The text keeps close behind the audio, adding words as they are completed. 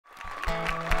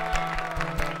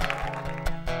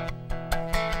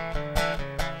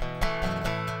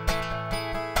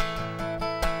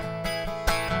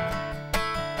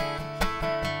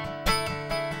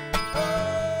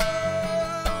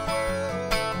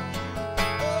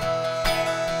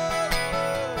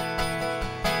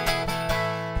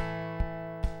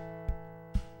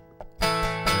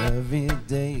Every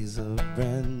day's a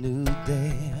brand new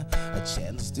day, a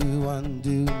chance to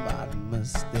undo my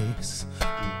mistakes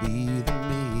and be the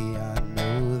me I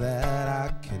know that I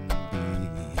can be.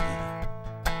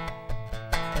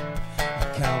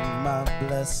 I count my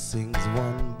blessings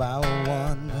one by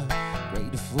one,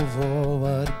 grateful for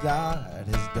what God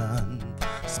has done,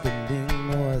 spending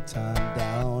more time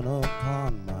down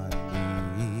upon my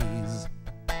knees.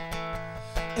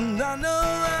 And I know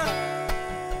I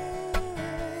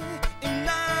am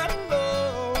not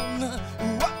alone,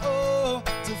 whoa,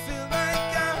 to feel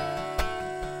like I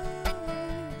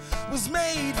was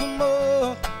made for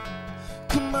more.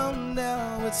 Come on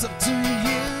now, it's up to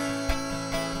you,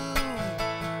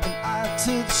 and I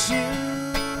to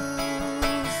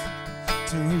choose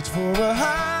to reach for a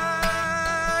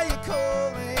higher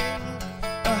calling,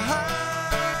 a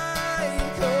higher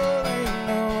calling.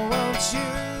 Oh, won't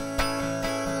you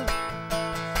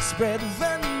spread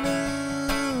the news?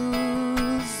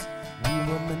 We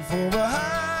were meant for a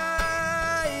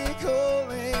higher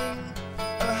calling,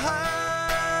 a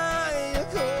higher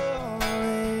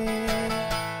calling.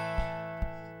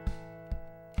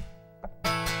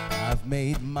 I've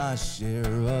made my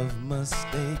share of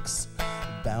mistakes,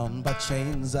 bound by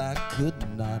chains I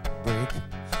could not break.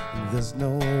 There's no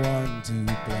one to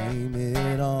blame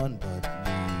it on but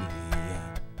me.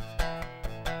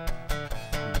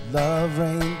 Love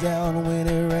rained down when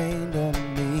it rained on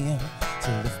me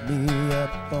to lift me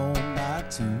up on my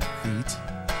 2 feet.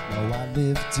 Now I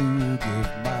live to give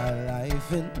my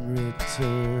life in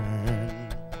return.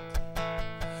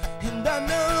 And I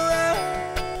know I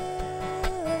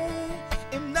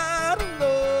am not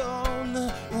alone,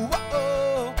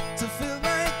 whoa, to feel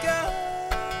like I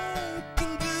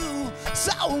can do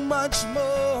so much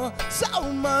more,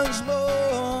 so much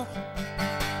more.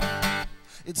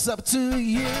 It's up to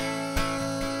you,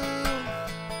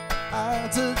 I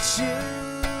to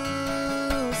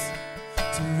choose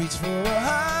to reach for a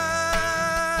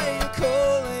higher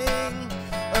calling,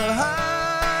 a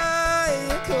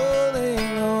higher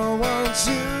calling. Oh, won't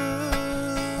you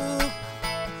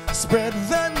spread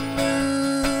the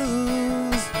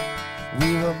news? We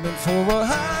were meant for a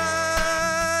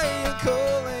higher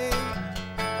calling,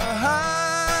 a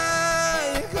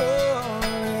higher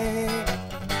calling.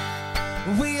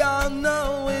 We all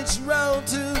know which road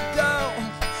to go,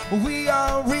 we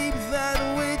all reap that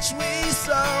which we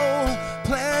sow.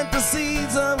 Plant the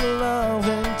seeds of love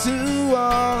into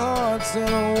our hearts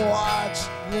and watch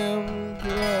them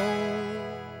grow.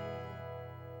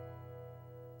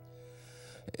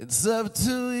 It's up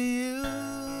to you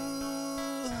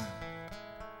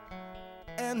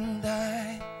and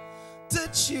I to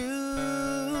choose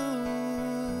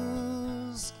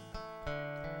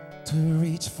to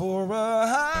reach for a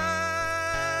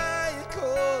higher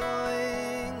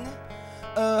calling,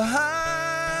 a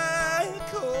higher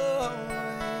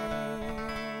calling.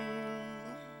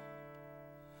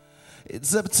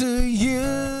 It's up to you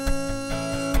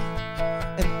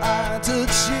and I to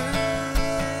choose.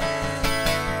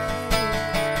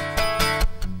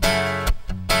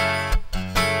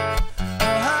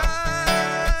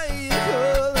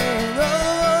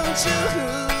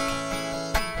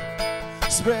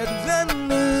 Spread the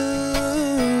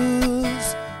news.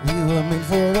 We were meant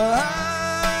for a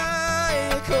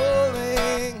higher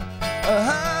calling, a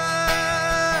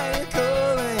higher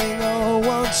calling. Oh,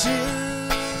 won't you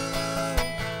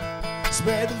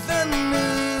spread the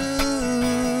news?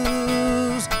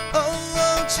 Oh,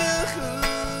 won't you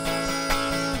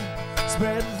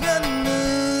spread the